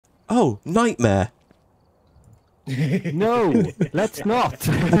Oh, nightmare. No, let's not.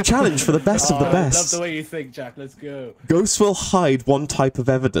 A challenge for the best of the best. I love the way you think, Jack. Let's go. Ghosts will hide one type of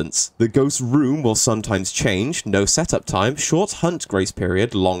evidence. The ghost room will sometimes change. No setup time. Short hunt grace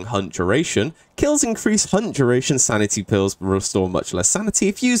period. Long hunt duration. Kills increase hunt duration. Sanity pills restore much less sanity.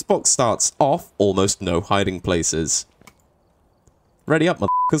 Fuse box starts off. Almost no hiding places. Ready up,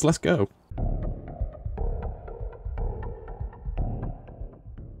 motherfuckers. Let's go.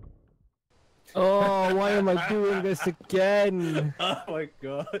 Oh, why am I doing this again? Oh my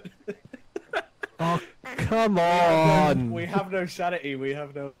god. Oh, come on. We have no sanity. We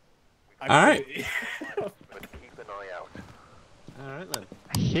have no. Alright. Keep an eye out. Alright then.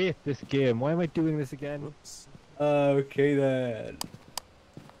 I hate this game. Why am I doing this again? Oops. Okay then.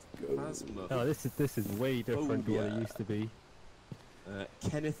 Oh, this is way different to what it used to be.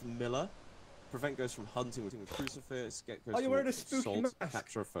 Kenneth Miller. Prevent ghosts from hunting with crucifix. Get ghosts Oh, you're wearing a spooky mask.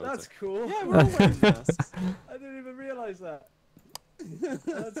 Capture a photo. That's cool. Yeah, we're all wearing masks. I didn't even realise that.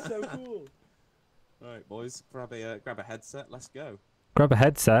 That's so cool. Alright, boys. Grab a headset. Let's go. Grab a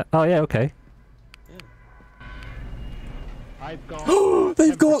headset. Oh yeah, okay. Yeah. I've got.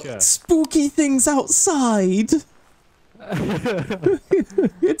 They've got spooky things outside.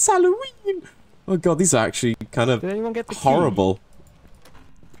 It's Halloween. Oh god, these are actually kind of Did anyone get the horrible.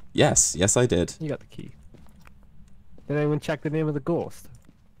 Yes, I did. Key? You got the key. Did anyone check the name of the ghost?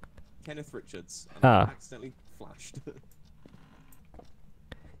 Kenneth Richards. Ah. Accidentally flashed.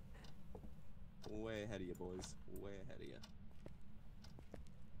 Way ahead of you, boys. Way ahead of you.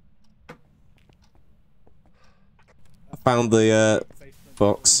 I found the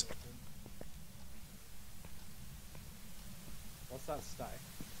box. What's that stack?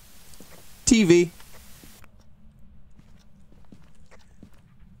 TV.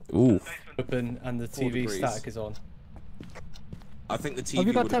 Ooh. Open and the 4 TV degrees. static is on. I think the TV Have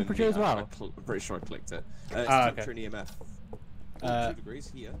you got would have temperature been as well? I'm pretty sure I clicked it. It's temperature okay. and EMF. 2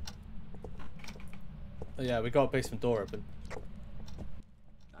 degrees here. Oh, yeah, we got a basement door open.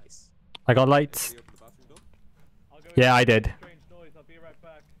 Nice. I got lights. Did you open the bathroom door? I'll go Yeah, I did. Strange noise. I'll be right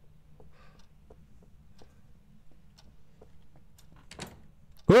back.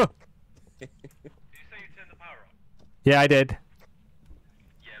 Whoa! Did you say you turned the power on? Yeah, I did.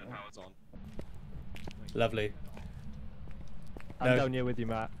 Yeah, the power's on. Lovely. I'm No. down here with you,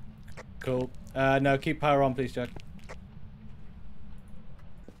 Matt. Cool. No, keep power on, please, Jack.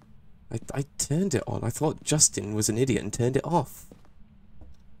 I turned it on. I thought Justin was an idiot and turned it off.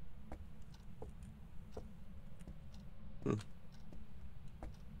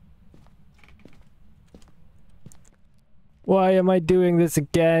 Why am I doing this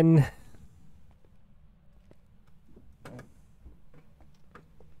again?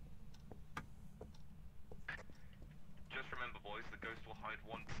 Just remember, boys, the ghost will hide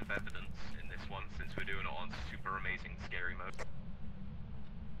one piece of evidence in this one, since we're doing it on super amazing scary mode.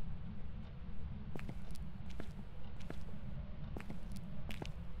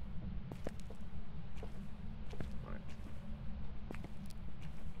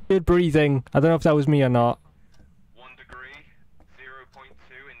 Good breathing. I don't know if that was me or not. 1 degree,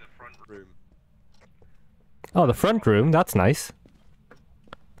 0.2 in the front room. Oh, the front room. That's nice.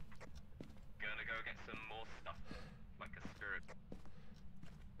 Gonna go get some more stuff, like a spirit.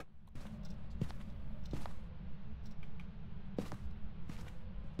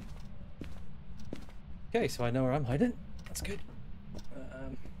 Okay, so I know where I'm hiding. That's good.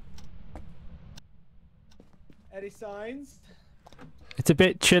 Any signs? It's a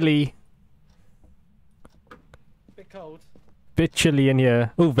bit chilly. Bit cold. Bit chilly in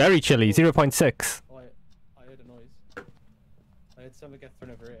here. Oh, very chilly. 0.6. Oh, I heard a noise. I heard something get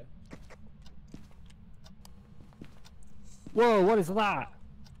thrown over here. Whoa, what is that?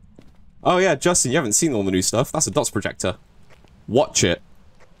 Oh yeah, Justin, you haven't seen all the new stuff. That's a dots projector. Watch it.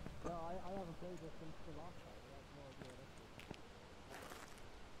 No, I haven't played this since the last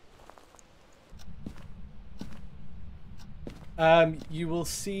time. You will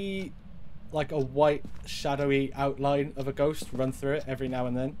see like a white shadowy outline of a ghost run through it every now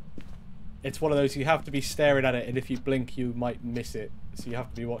and then. It's one of those you have to be staring at it, and if you blink you might miss it, so you have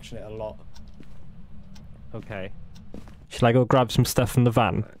to be watching it a lot. Okay. Shall I go grab some stuff from the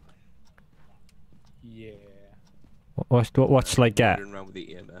van? Yeah. What shall I get? Wandering around with the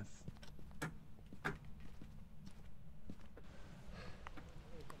EMF.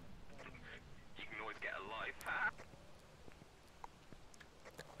 You can always get a life.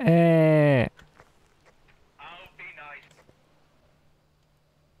 I'll be nice.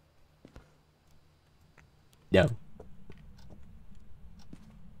 No.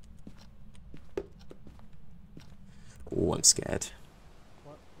 Oh, I'm scared.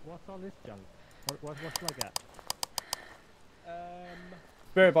 What's all this junk? What do I get?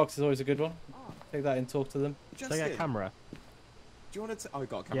 Spirit box is always a good one. Take that and talk to them. Should I get a camera? Do you want to? Oh, I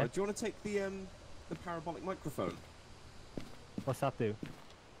got a camera. Yeah. Do you want to take the parabolic microphone? What's that do?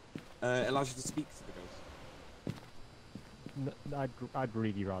 It allows you to speak to the ghost. I'd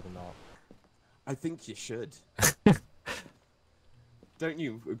really rather not. I think you should. Don't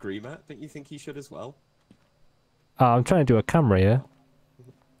you agree, Matt? Don't you think you should as well? I'm trying to do a camera here.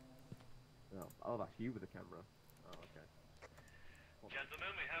 Oh, that's you with the camera. Oh, okay. Gentlemen,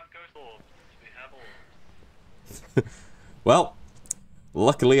 we have ghost orbs. We have orbs. Well,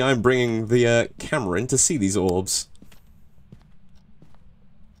 luckily I'm bringing the camera in to see these orbs.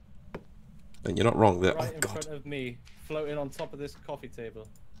 And you're not wrong there. Right Oh, in God. front of me, floating on top of this coffee table.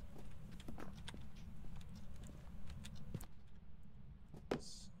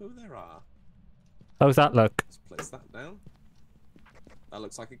 Oh, there are. How's that look? Let's place that down. That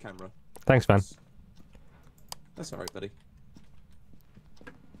looks like a camera. Thanks, man. That's alright, buddy.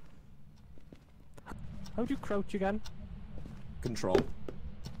 How do you crouch again? Control,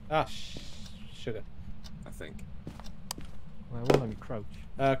 Ah, sugar. I think. Well, won't let me crouch.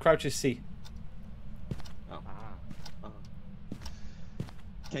 Crouch is C. Oh.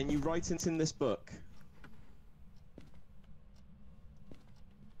 Can you write it in this book?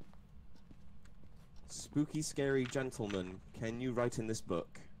 Spooky, scary gentleman, can you write in this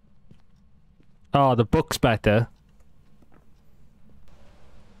book? Oh, the book's better.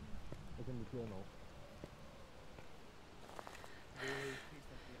 It's in the journal.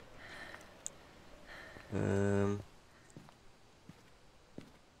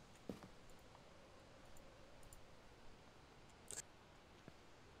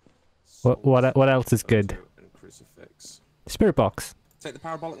 What else is good? And crucifix. Spirit box. Take the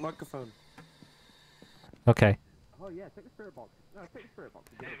parabolic microphone. Okay. Oh yeah, take the spirit box. No, take the spirit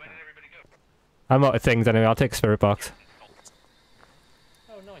box. Hey, where did everybody go? I'm out of things anyway. I'll take a spirit box.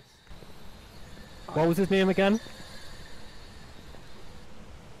 Oh, nice. What was his name again?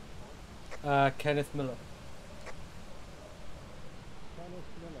 Kenneth Miller.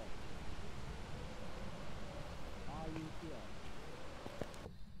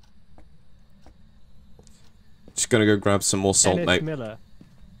 Just gonna go grab some more salt, Kenneth mate. Miller.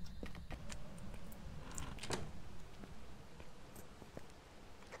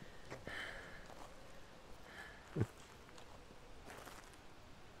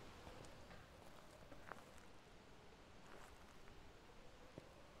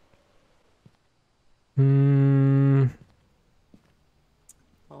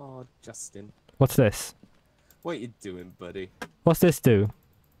 Oh, Justin. What's this? What you doing, buddy? What's this do?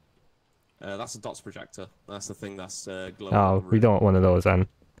 That's a dots projector. That's the thing that's glowing. Oh, on the we roof. don't want one of those then.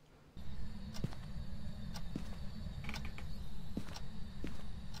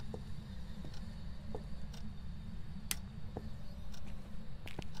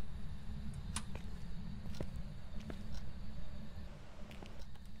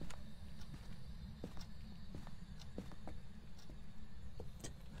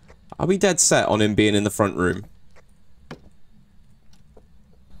 Are we dead set on him being in the front room?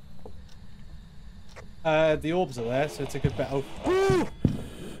 The orbs are there, so it's a good bet. Oh,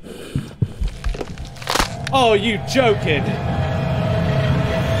 oh, you joking?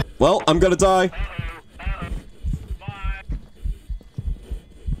 Well, I'm gonna die.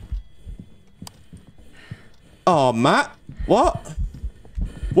 Oh, Matt. What?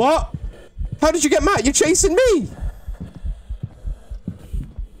 What? How did you get Matt? You're chasing me.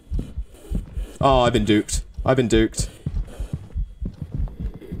 Oh, I've been duped. I've been duped.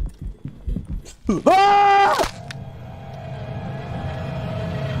 Ah!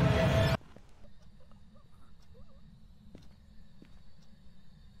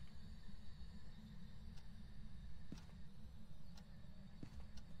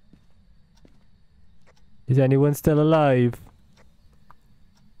 Is anyone still alive?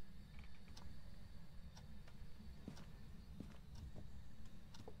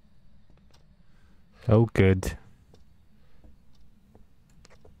 Oh, good.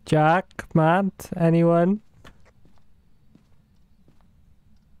 Jack, Matt, anyone?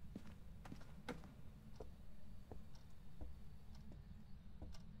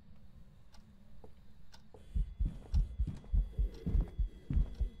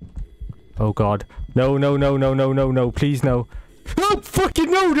 Oh God. No, no, no, no, no, no, no, please no. Oh,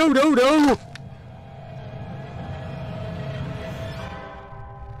 fucking no, no, no, no!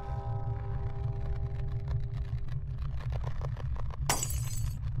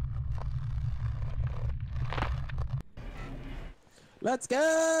 Let's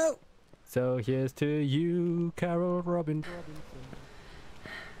go! So here's to you, Carol Robinson.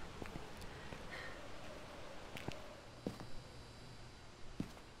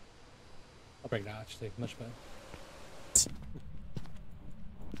 break that actually, much better.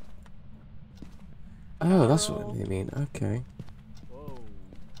 Oh, that's what you mean. Okay. Whoa.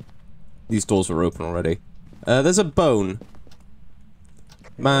 These doors were open already. There's a bone.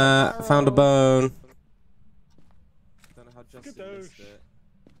 Matt, found a bone. Don't know how Justin missed it.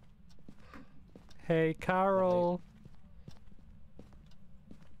 Hey, Carol.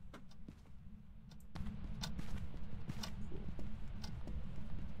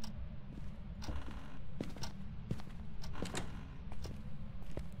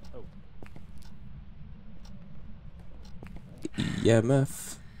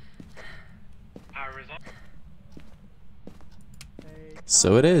 EMF. Power is on. Hey,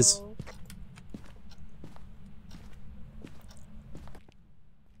 So it is. Carol.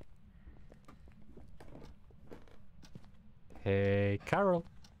 Hey, Carol.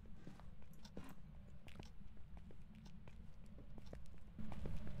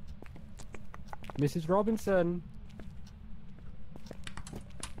 Mrs. Robinson.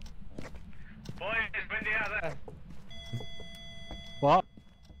 Boys, it's windy out there. What?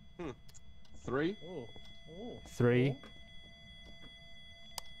 3? Oh. Oh. 3.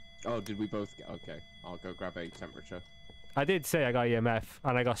 Oh, did we both get... Okay, I'll go grab a temperature. I did say I got EMF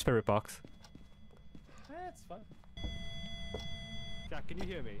and I got Spirit Box. That's fine. Jack, can you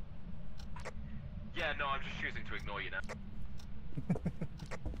hear me? Yeah, no, I'm just choosing to ignore you now.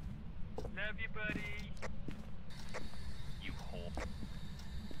 Love you, buddy. You whore.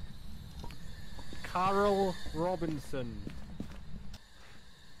 Carol Robinson.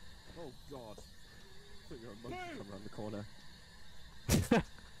 Oh, God. I thought you were a monkey come around the corner.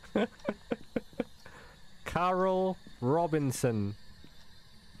 Carol Robinson.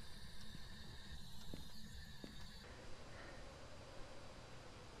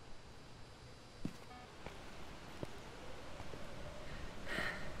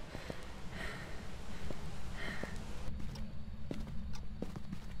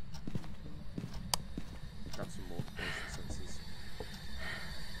 Grab some more motion sensors.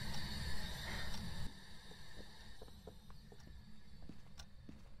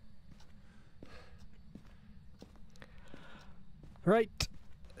 Right.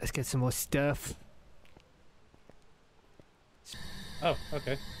 Let's get some more stuff. Oh,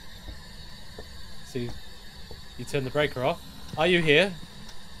 okay. So you turn the breaker off. Are you here?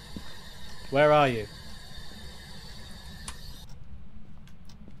 Where are you?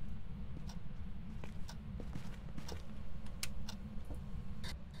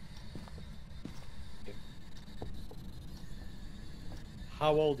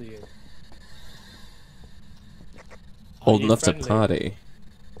 How old are you? Are Old you enough friendly? to party.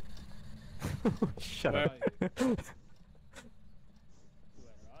 Shut Where up. are you? Where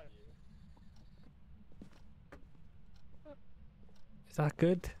are you? Is that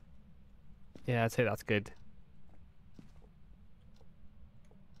good? Yeah, I'd say that's good.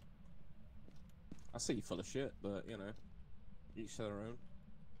 I say you're full of shit, but, you know, each to their own.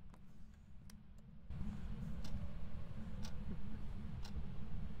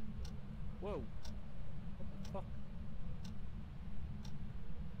 Whoa. What the fuck?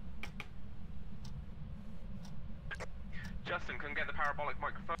 Justin, couldn't get the parabolic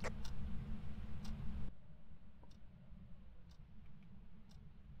microphone.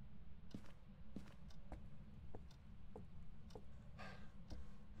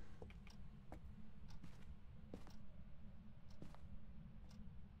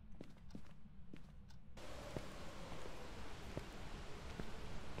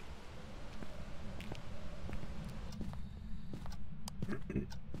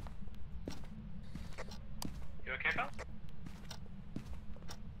 You okay, pal?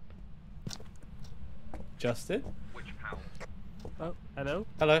 Justin? Which pal? Oh, hello?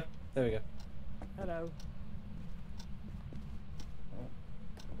 Hello. There we go. Hello.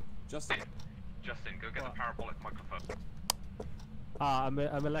 Justin. Justin, go get What? the parabolic microphone. Ah, I'm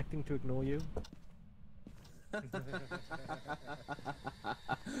electing to ignore you.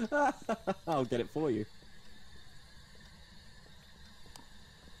 I'll get it for you.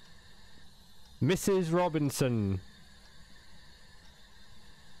 Mrs. Robinson.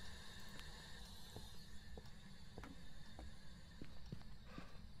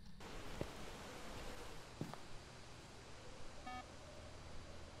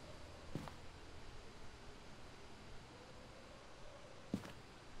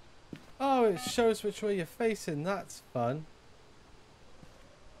 Oh, it shows which way you're facing. That's fun.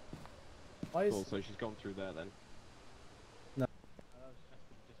 Why is... Cool, so she's gone through there then. No.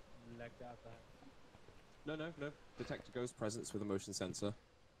 Detect a ghost presence with a motion sensor.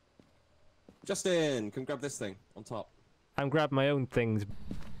 Justin, come grab this thing on top. I'm grabbing my own things.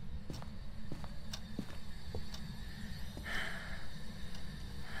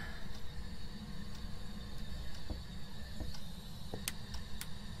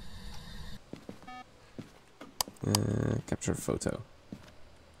 Capture a photo.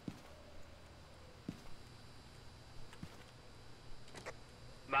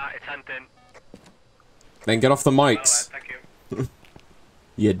 Matt, it's hunting. Then get off the mics. Thank you.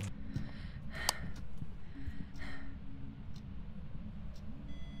 You.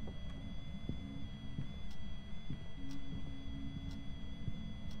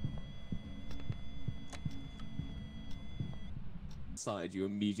 Started, you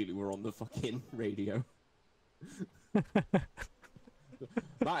immediately were on the fucking radio.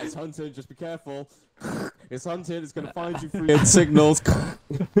 Matt, it's hunting, just be careful. It's hunting, it's gonna find you through your signals.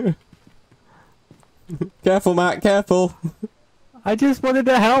 Careful, Matt, careful. I just wanted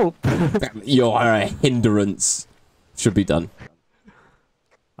to help. You're a hindrance. Should be done.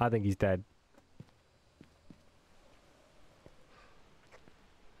 I think he's dead.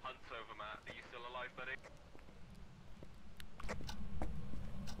 Hunt's over, Matt. Are you still alive, buddy?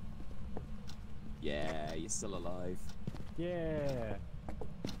 Yeah, you're still alive. Yeah.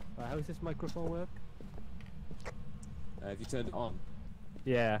 Right, how does this microphone work? Have you turned it on?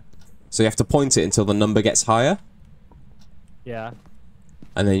 Yeah. So you have to point it until the number gets higher, Yeah.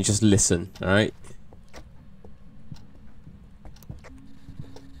 and then you just listen, alright?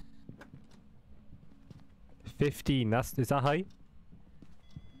 $15. Is that high?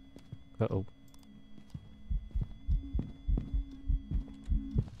 Uh-oh.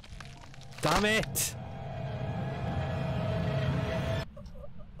 Damn it!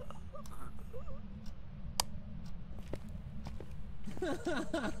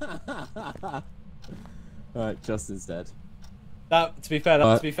 Alright, Justin's dead. To be fair,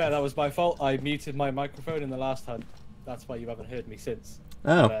 that was my fault. I muted my microphone in the last hunt. That's why you haven't heard me since.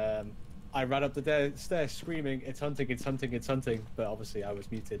 Oh. But, I ran up the stairs screaming, "It's hunting! It's hunting! It's hunting!" But obviously, I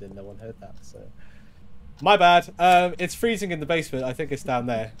was muted and no one heard that. So, my bad. It's freezing in the basement. I think it's down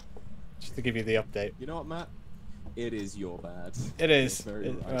there. Just to give you the update. You know what, Matt? It is your bad. It is. Very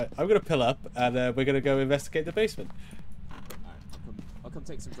right. Right, I'm gonna pill up and we're gonna go investigate the basement. I'll come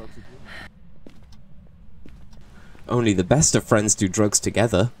take some drugs with you. Only the best of friends do drugs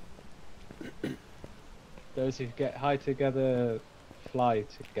together. Those who get high together, fly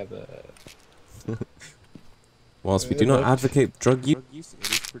together. Whilst we do not advocate drug use, it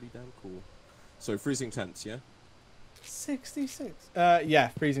is pretty damn cool. So freezing temps, yeah? 66. Yeah,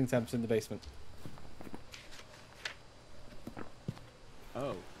 freezing temps in the basement.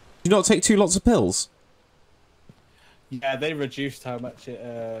 Oh. Do you not take 2 lots of pills? Yeah, they reduced how much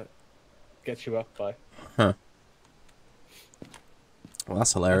it gets you up by. Huh. Well,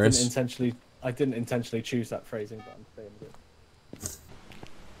 that's hilarious. I didn't intentionally choose that phrasing, but I'm saying it.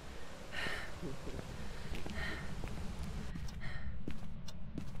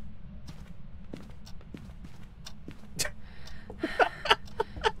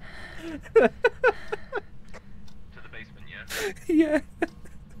 To the basement, yeah? Yeah.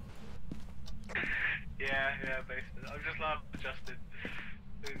 Yeah, basement. I'm just laughing at Justin.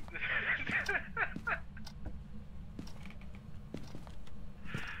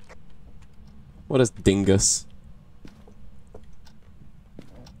 What is dingus?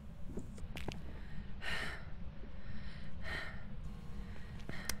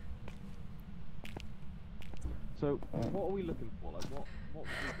 So, what are we looking for? Like, what have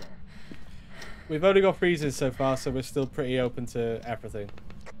we got? We've only got freezers so far, so we're still pretty open to everything.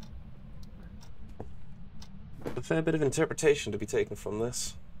 A fair bit of interpretation to be taken from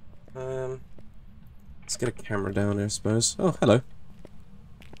this. Let's get a camera down there, I suppose. Oh, hello.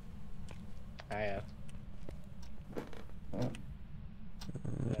 Yeah.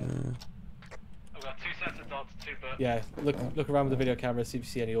 I've got 2 sets of dots, 2 but Yeah, look around with the video camera, see if you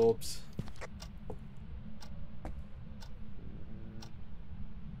see any orbs.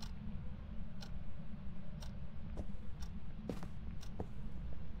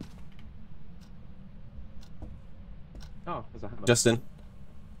 Oh, there's a hammer. Justin.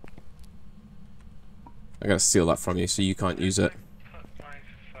 I gotta steal that from you so you can't use it.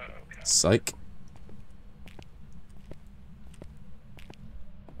 Psych.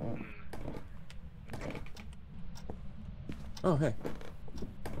 Oh, hey.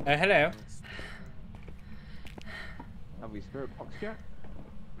 Hello. Have we spirit box yet?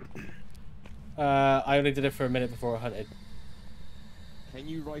 I only did it for a minute before I hunted. Can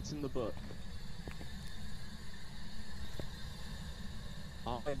you write in the book?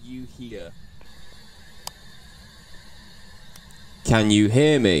 Are you here? Can you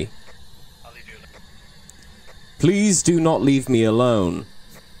hear me? I'll leave you alone. Please do not leave me alone.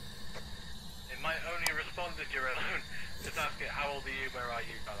 It might only respond if you're alone. Just ask it, how old are you, where are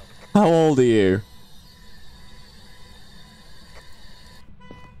you, kind of. How old are you?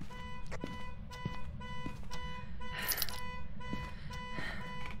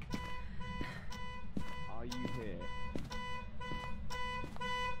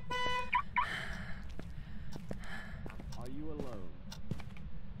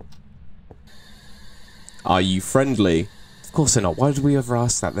 Are you friendly? Of course they're not. Why did we ever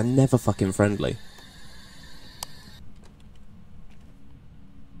ask that? They're never fucking friendly.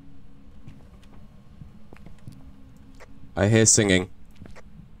 I hear singing.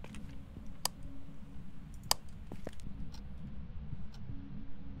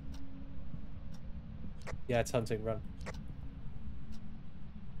 Yeah, it's hunting. Run.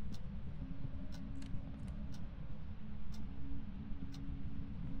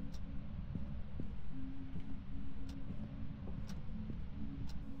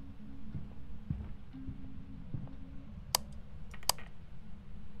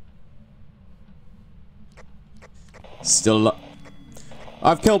 Still,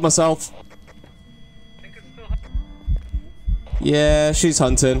 I've killed myself. think it's still. Yeah, she's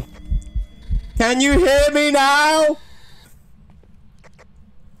hunting. Can you hear me now?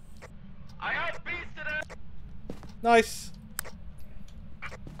 I outbeasted it! Nice.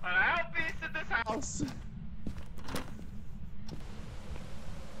 I outbeasted this house!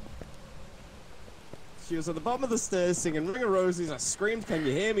 She was at the bottom of the stairs singing Ring of Roses. I screamed, "Can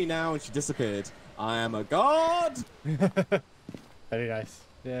you hear me now?" and she disappeared. I am a god! Very nice.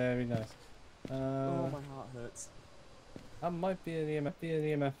 Yeah, very nice. Oh, my heart hurts. That might be an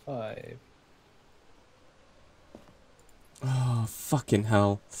EMF5. Oh, fucking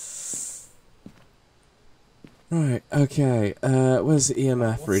hell. Right, okay. Where's the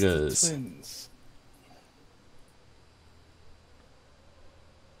EMF What's readers? the twins?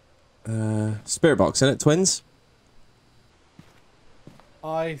 Spirit box, isn't it? Twins?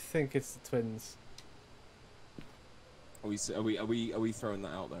 I think it's the twins. Are we throwing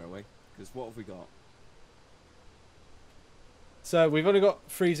that out there, are we? Because what have we got? So we've only got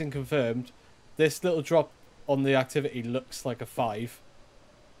freezing confirmed. This little drop on the activity looks like a 5.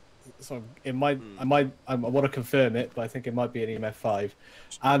 So it might, I want to confirm it, but I think it might be an EMF5.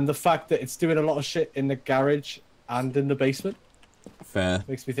 And the fact that it's doing a lot of shit in the garage and in the basement Fair.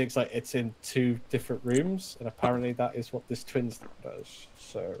 makes me think like it's in 2 different rooms, and apparently that is what this twins does.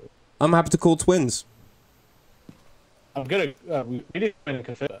 So I'm happy to call twins. I'm gonna we need to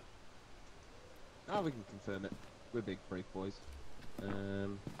confirm it. Oh, we can confirm it. We're big brave boys.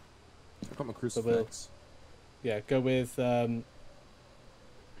 I've got my So crucifix. yeah, go with EMF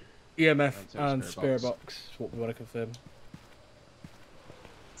and Spirit Box. Is what we want to confirm.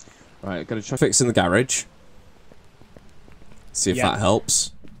 Right, gotta try fixing the garage. See if that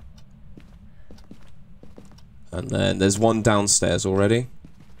helps. And then there's one downstairs already.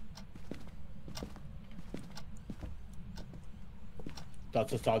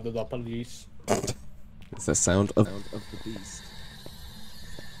 That's the sound of the police. It's the sound of the beast.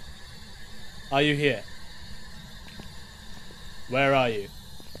 Are you here? Where are you?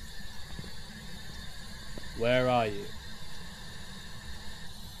 Where are you?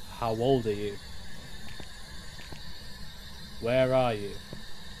 How old are you? Where are you?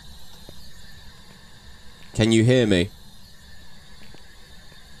 Can you hear me?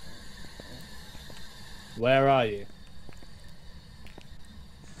 Where are you?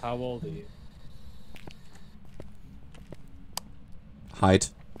 How old are you? Hide.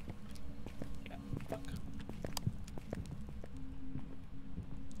 Fuck.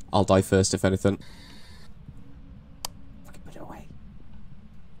 I'll die first if anything. Fucking put it away.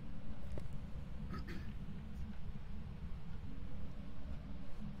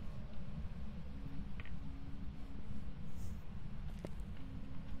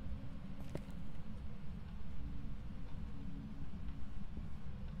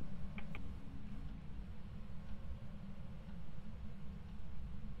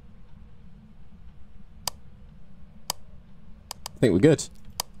 I think we're good.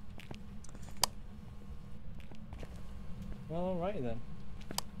 Well, alright then.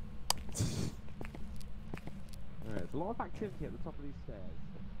 Alright, there's a lot of activity at the top of these stairs.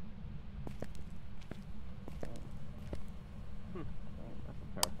 That's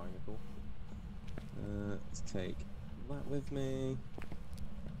a terrifying thought. Let's take that with me.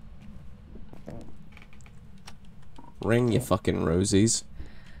 Ring your fucking rosies.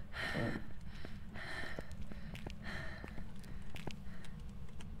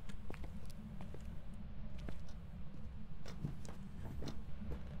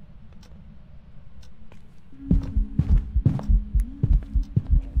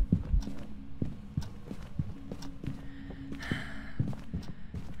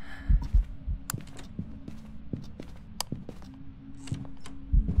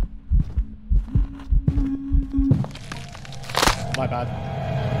 My bad.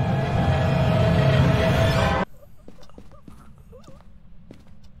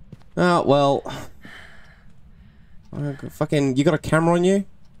 Oh, well. Fucking, you got a camera on you?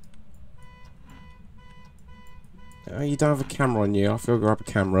 You don't have a camera on you. I'll go grab a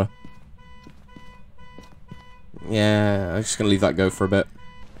camera. Yeah, I'm just gonna leave that go for a bit.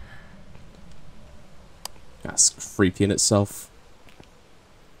 That's creepy in itself.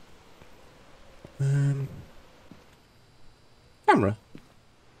 Camera.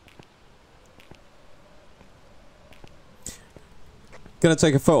 Gonna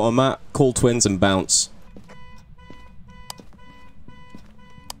take a photo of Matt, call twins, and bounce.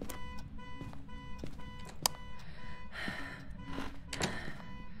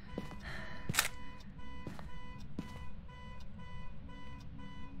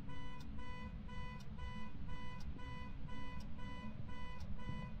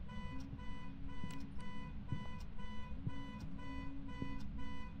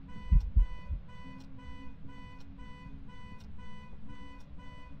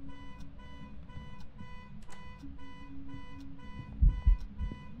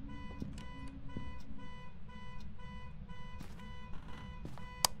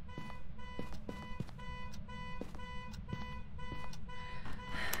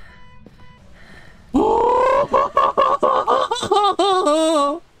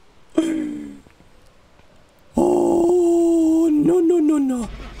 Oh, no, no, no, no.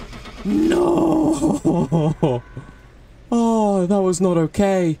 No. Oh, that was not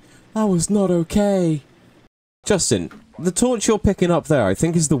okay. That was not okay. Justin, the torch you're picking up there, I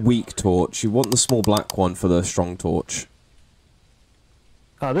think is the weak torch. You want the small black one for the strong torch.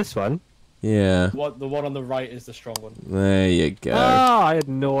 Oh, this one? Yeah. The one on the right is the strong one. There you go. Ah, I had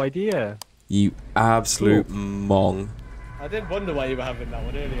no idea. You absolute mong. I did wonder why you were having that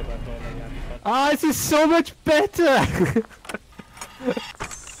one earlier, but I thought, like, yeah, Ah, this is so much better!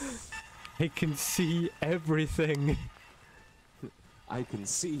 I can see everything. I can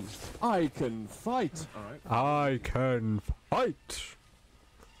see. I can fight. Alright. I can fight!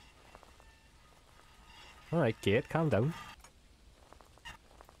 Alright, Kate, calm down.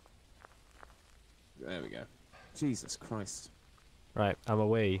 There we go. Jesus Christ. Right, I'm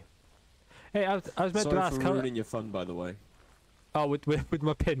away. Hey, I was meant to Sorry ask for how... ruining your fun, by the way. Oh, with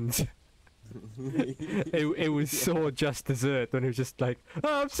my pins. it was so just dessert when it was just like,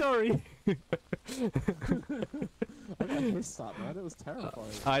 oh, I'm sorry. I missed that, man. It was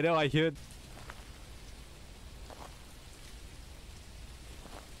terrifying. I know, I heard.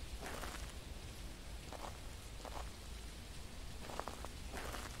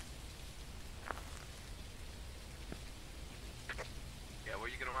 Yeah, what are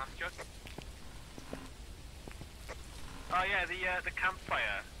you gonna ask, Justin? Oh yeah, the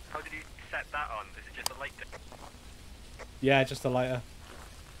campfire. How did you set that on? Is it just a lighter? Yeah, just a lighter.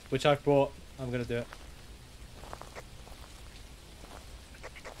 Which I've brought. I'm gonna do it.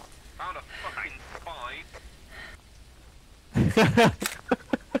 Found a fucking spy.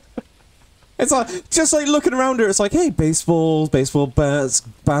 It's like, just like looking around her, it's like, hey, baseball bats,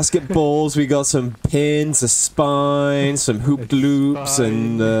 basketballs, we got some pins, a spine, some hoop loops,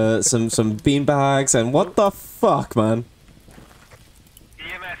 and some bean bags, and what the fuck, man?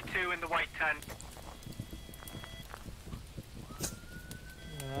 EMF 2 in the white tent.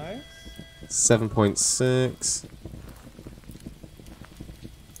 Nice. 7.6.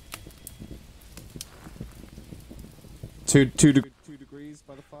 Two degrees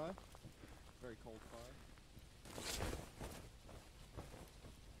by the fire. Very cold fire.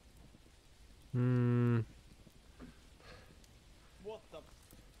 What the?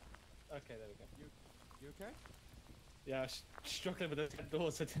 Okay, there we go. You okay? Yeah, I was struggling with the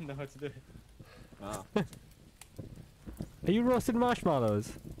doors. I didn't know how to do it. Ah, Are you roasting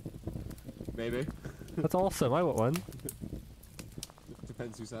marshmallows? maybe. That's awesome, I want one.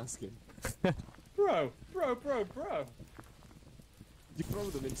 Depends who's asking. Bro. You throw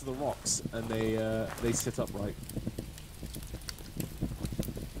them into the rocks and they sit upright.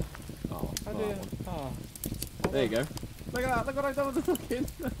 Oh, How do that you? one. Oh. There you go. Look at that! Look what I've done with the fucking.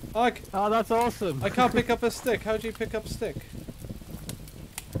 Oh, that's awesome. I can't pick up a stick. How do you pick up stick?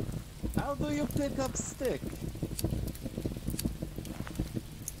 How do you pick up stick?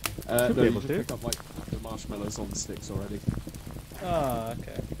 Should be no, able you to. can pick up like the marshmallows on sticks already. Ah,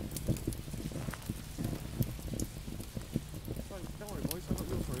 okay. Fine, don't worry, boys. I got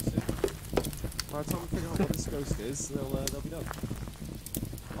yours roasted. By the time we figure out what this ghost is, they'll be done.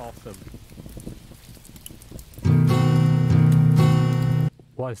 Awesome.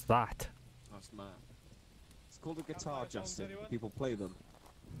 What is that? That's mad. It's called a guitar, songs, Justin. anyone? People play them.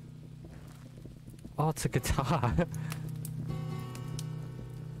 Oh, it's a guitar.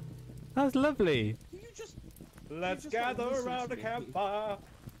 That's lovely. You just. Let's just gotta gather listen around to the me. campfire.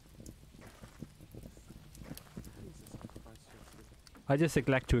 I just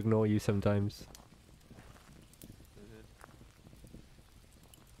neglect to ignore you sometimes.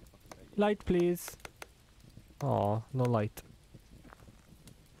 Light, please. Oh, no light.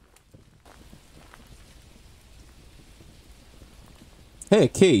 Hey, a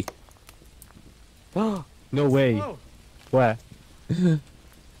key. No way. Oh, Where?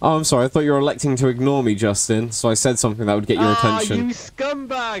 Oh, I'm sorry. I thought you were electing to ignore me, Justin. So I said something that would get your attention. You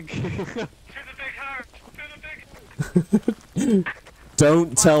scumbag! To the big house! To the big...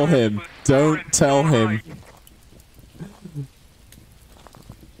 Don't tell him. Don't tell him.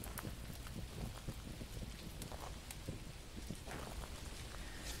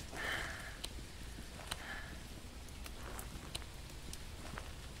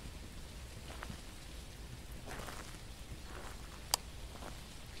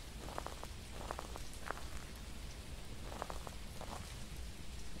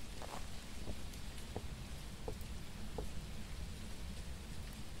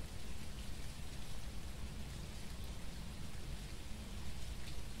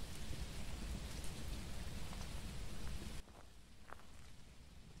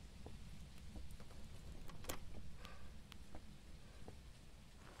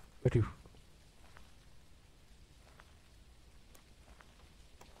 Where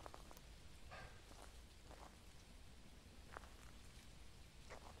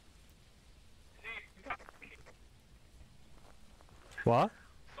What?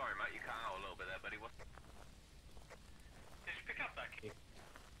 Sorry, Matt, you cut out a little bit there, buddy. What? Did you pick up that key?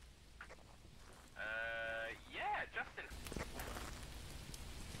 Yeah, Justin.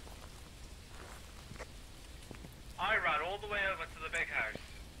 I ran all the way over to the big house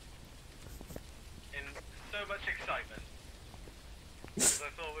in so much excitement because I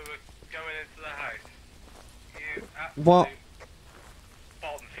thought we were going into the house. You absolute What?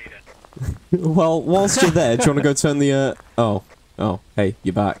 bottom feeder. Well, whilst you're there, do you want to go turn the, Oh. Oh, hey,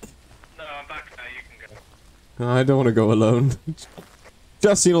 you're back. No, I'm back now. You can go. I don't want to go alone.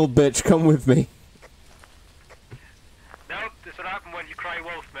 Justin, old bitch, come with me. No, this would happen when you cry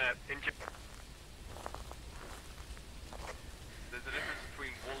wolf, mate. There's a difference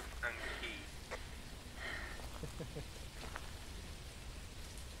between wolf and key.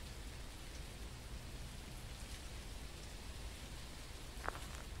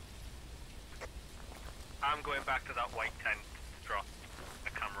 I'm going back to that white tent to drop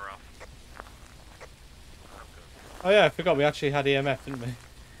the camera off. oh yeah, I forgot we actually had EMF, didn't we?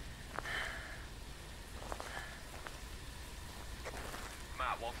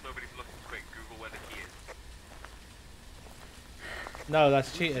 Matt, whilst nobody's looking, quick, Google where the key is. No,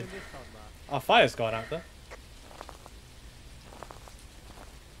 that's cheating. Our fire's gone out there.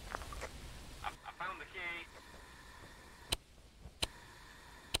 I found the key.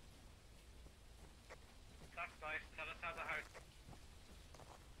 That's nice. Tell us how the house.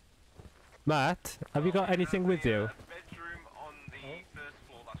 Matt, have you got anything with you? A bedroom on the first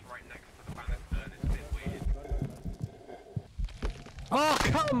floor that's right next to the banister, and it's a bit weird. Oh,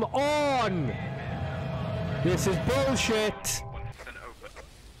 come on! This is bullshit! 1% open.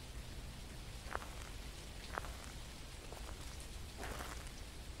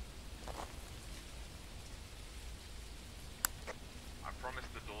 I promise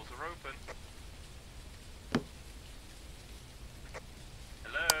the doors are open.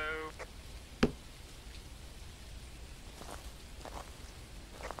 Hello?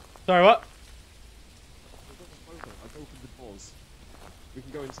 Sorry, what? I've opened the doors. We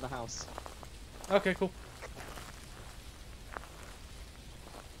can go into the house. Okay, cool.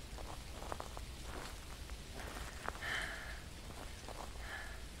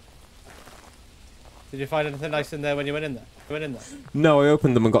 Did you find anything nice in there when you went in there? You went in there? No, I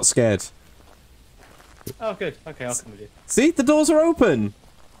opened them and got scared. Oh, good. Okay, I'll come with you. See? The doors are open!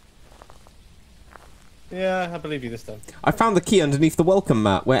 Yeah, I believe you this time. I found the key underneath the welcome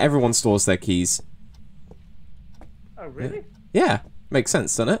mat, where everyone stores their keys. Oh, really? Yeah, makes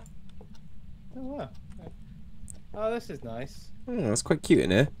sense, doesn't it? Oh, wow. Oh, this is nice. It's quite cute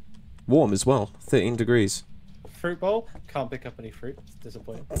in here. Warm as well, 13 degrees. Fruit bowl? Can't pick up any fruit. It's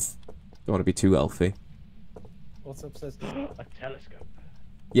disappointing. Don't want to be too elfy. What's upstairs? A telescope.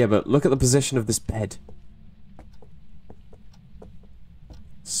 Yeah, but look at the position of this bed.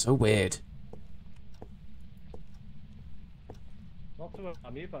 So weird. Not to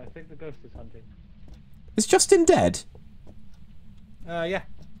harm you, but I think the ghost is hunting. Is Justin dead? Yeah.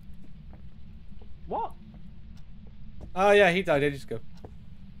 What? Oh, yeah, he died ages ago.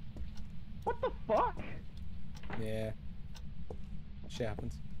 What the fuck? Yeah. Shit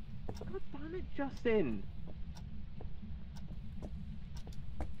happens. God damn it, Justin.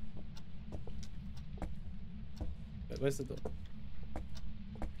 Wait, where's the door?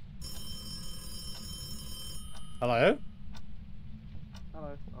 Hello? Hello.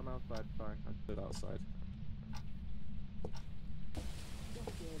 outside. I'm outside. Sorry, I stood outside.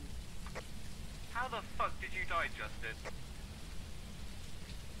 How the fuck did you die, Justin?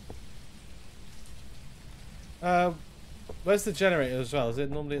 Where's the generator as well? Is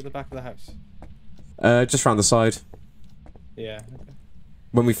it normally at the back of the house? Just round the side. Yeah. Okay.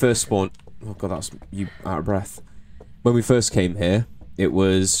 When we first spawned... Oh god, that's you out of breath. When we first came here, it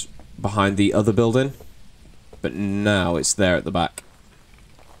was behind the other building. But now it's there at the back.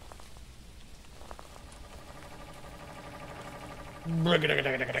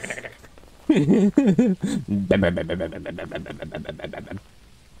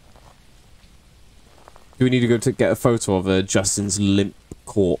 Do we need to go to get a photo of Justin's limp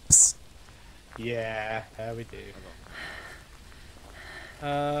corpse? Yeah, we do.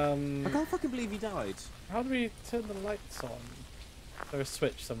 I can't fucking believe he died. How do we turn the lights on? Is there a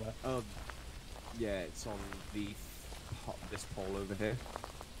switch somewhere? Yeah, it's on this pole over here.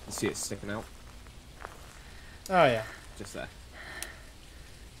 You see it sticking out? Oh yeah. Just there.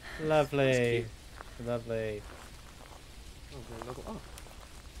 Lovely. Lovely. Oh, we're level up.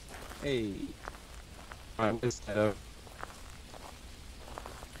 Hey. Alright, where's Dedo?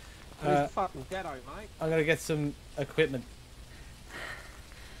 Where's fucking Dedo, mate? I'm gonna get some equipment.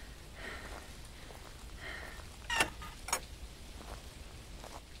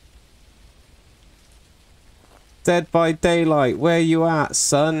 Dead by Daylight, where you at,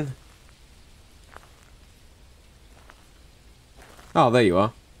 son? Oh, there you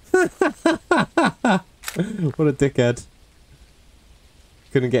are. What a dickhead.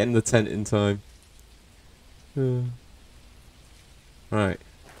 Couldn't get in the tent in time. Right.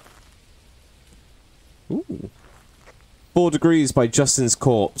 Ooh. 4 degrees by Justin's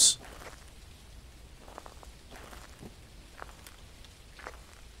corpse.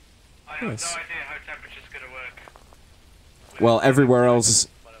 I have Nice. no idea how temperature's gonna work. Well, everywhere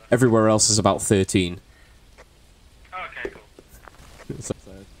else is about 13. Okay, cool. So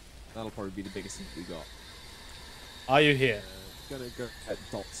that'll probably be the biggest thing we got. Are you here? Gonna go at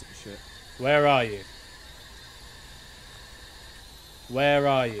dots and shit. Where are you? Where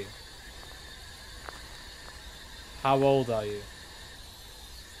are you? How old are you?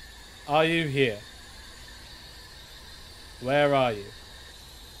 Are you here? Where are you?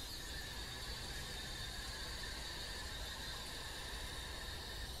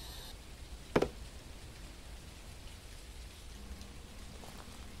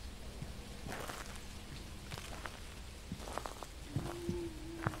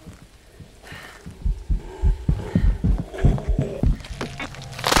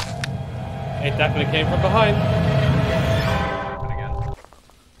 It definitely came from behind.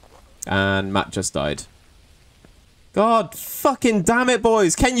 And Matt just died. God fucking damn it,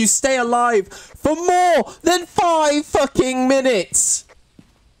 boys. Can you stay alive for more than 5 fucking minutes?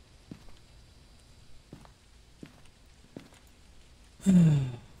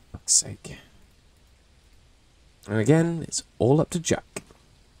 Fuck's sake. And again, it's all up to Jack.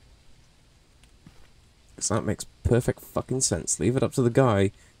 Because that makes perfect fucking sense. Leave it up to the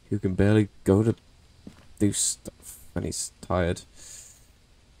guy who can barely go to do stuff when he's tired.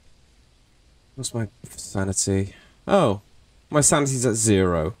 What's my sanity? Oh, my sanity's at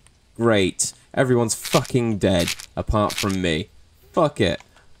 0. Great. Everyone's fucking dead, apart from me. Fuck it.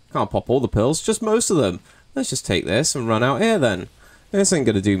 Can't pop all the pills, just most of them. Let's just take this and run out here then. This ain't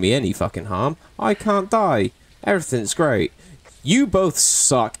gonna do me any fucking harm. I can't die. Everything's great. You both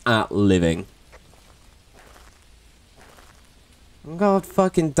suck at living. God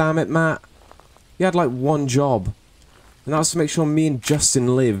fucking damn it, Matt. You had like one job. And that was to make sure me and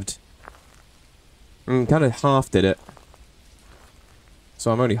Justin lived. And kind of half did it.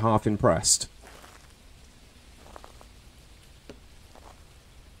 So I'm only half impressed.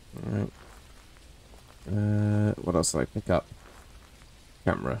 Alright. What else did I pick up?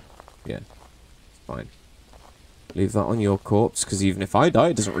 Camera. Yeah. It's fine. Leave that on your corpse, because even if I die,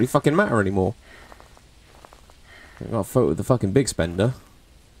 it doesn't really fucking matter anymore. I got a photo of the fucking big spender.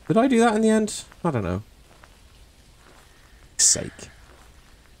 Did I do that in the end? I don't know. Sake.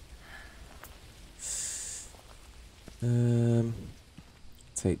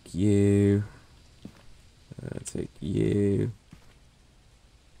 Take you. Take you.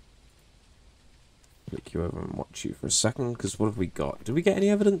 Flick you over and watch you for a second, because what have we got? Did we get any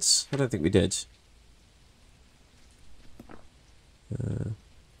evidence? I don't think we did.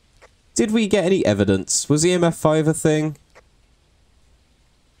 Did we get any evidence? Was MattTimeFive a thing?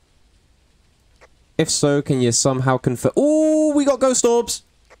 If so, can you somehow confirm? Ooh, we got ghost orbs!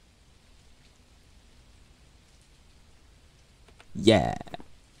 Yeah.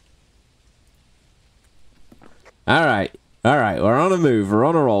 Alright. Alright, we're on a move. We're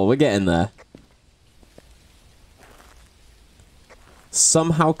on a roll. We're getting there.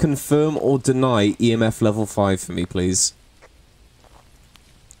 Somehow confirm or deny EMF level 5 for me, please.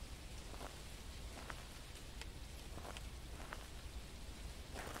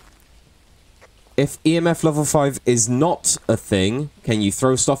 If EMF level 5 is not a thing, can you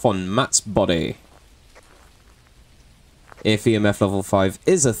throw stuff on Matt's body? If EMF level 5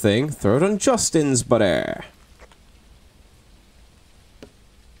 is a thing, throw it on Justin's body.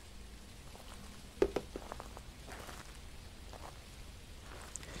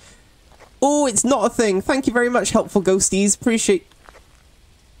 Oh, it's not a thing. Thank you very much, helpful ghosties. Appreciate...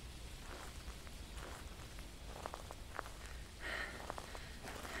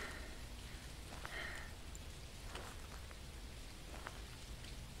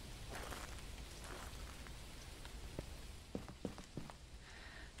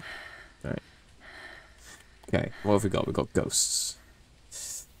 Alright. Okay, what have we got? We've got ghosts.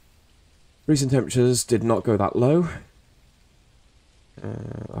 Freezing temperatures did not go that low.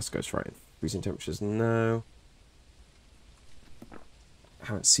 That's ghost writing. Freezing temperatures, no.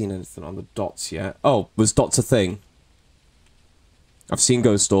 Haven't seen anything on the dots yet. Oh, was dots a thing? I've seen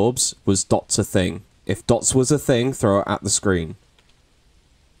ghost orbs. Was dots a thing? If dots was a thing, throw it at the screen.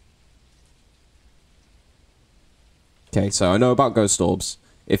 Okay, so I know about ghost orbs.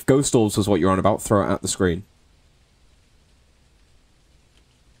 If ghost orbs was what you're on about, throw it at the screen.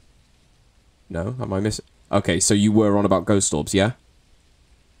 No? Am I missing? Okay, so you were on about ghost orbs, yeah?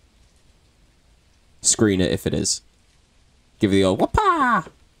 Screen it if it is. Give it the old whoopah!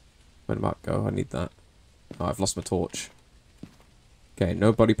 Where'd Mark go? I need that. Oh, I've lost my torch. Okay,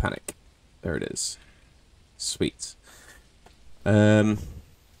 nobody panic. There it is. Sweet. Was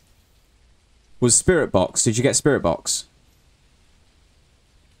Spirit Box? Did you get Spirit Box?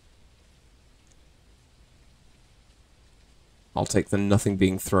 I'll take the nothing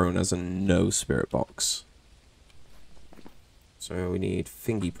being thrown as a no Spirit Box. So we need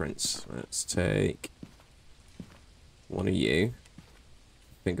fingerprints. Let's take one of you.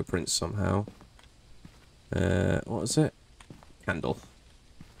 Fingerprints somehow. What is it? Candle.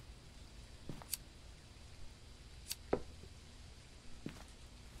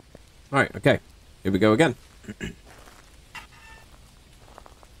 Alright, okay. Here we go again.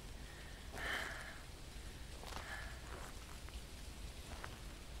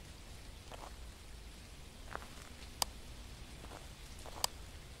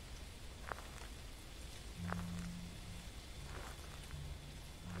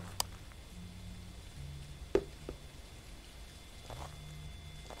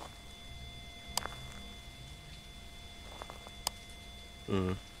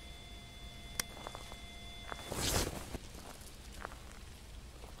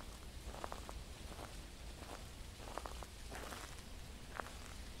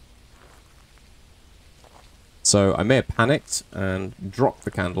 So I may have panicked and dropped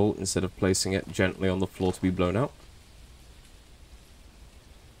the candle instead of placing it gently on the floor to be blown out.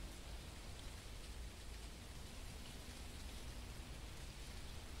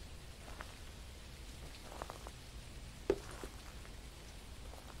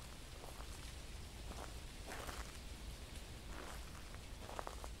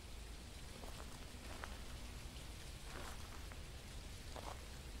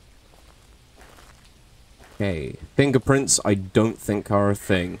 Okay, fingerprints I don't think are a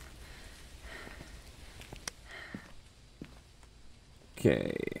thing.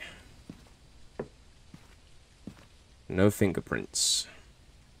 Okay. No fingerprints.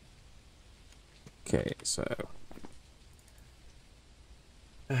 Okay, so...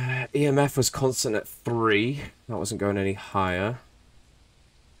 EMF was constant at 3. That wasn't going any higher.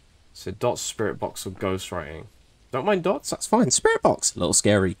 So dots, spirit box, or ghostwriting. Don't mind dots, that's fine. Spirit box, a little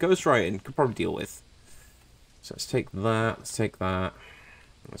scary. Ghostwriting, could probably deal with. So let's take that, let's take that.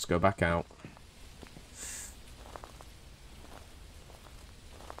 Let's go back out.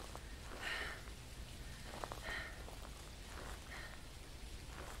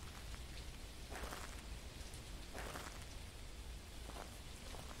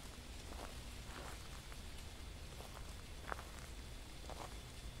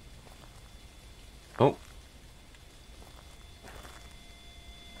 Oh.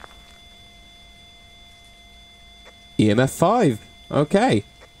 EMF 5. Okay.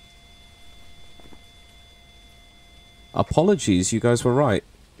 Apologies, you guys were right.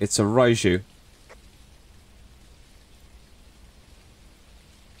 It's a Raiju.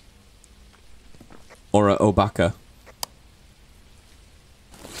 Or a Obaka.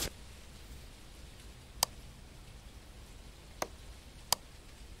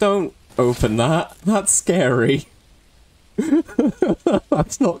 Don't open that. That's scary.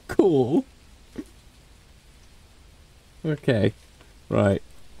 That's not cool. Okay. Right.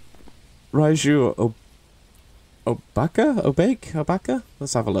 Raiju Obaka? Obaka?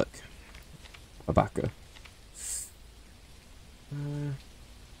 Let's have a look. Obaka.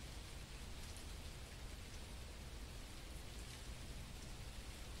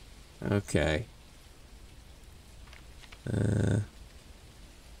 Okay. I'm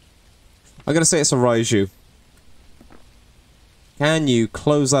gonna say it's a Raiju. Can you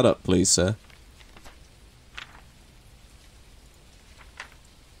close that up, please, sir?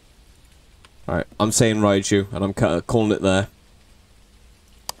 Alright, I'm saying Raiju, and I'm calling it there.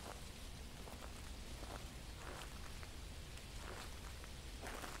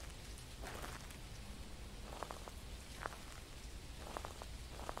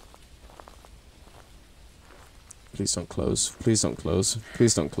 Please don't close. Please don't close.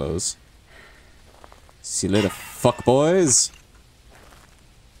 Please don't close. See you later, fuck boys.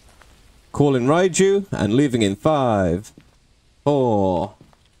 Calling Raiju and leaving in 5, 4,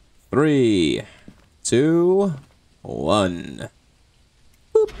 3, 2, 1.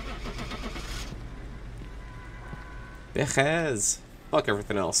 Boop. Bitches. Fuck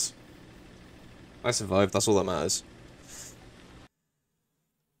everything else. I survived, that's all that matters.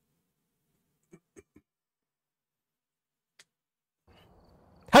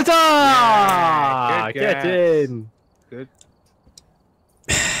 Huzzah! Yeah, good Get guess. in! Good.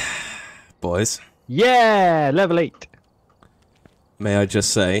 Boys, Yeah! Level 8. may I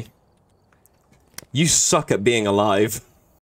just say, you suck at being alive.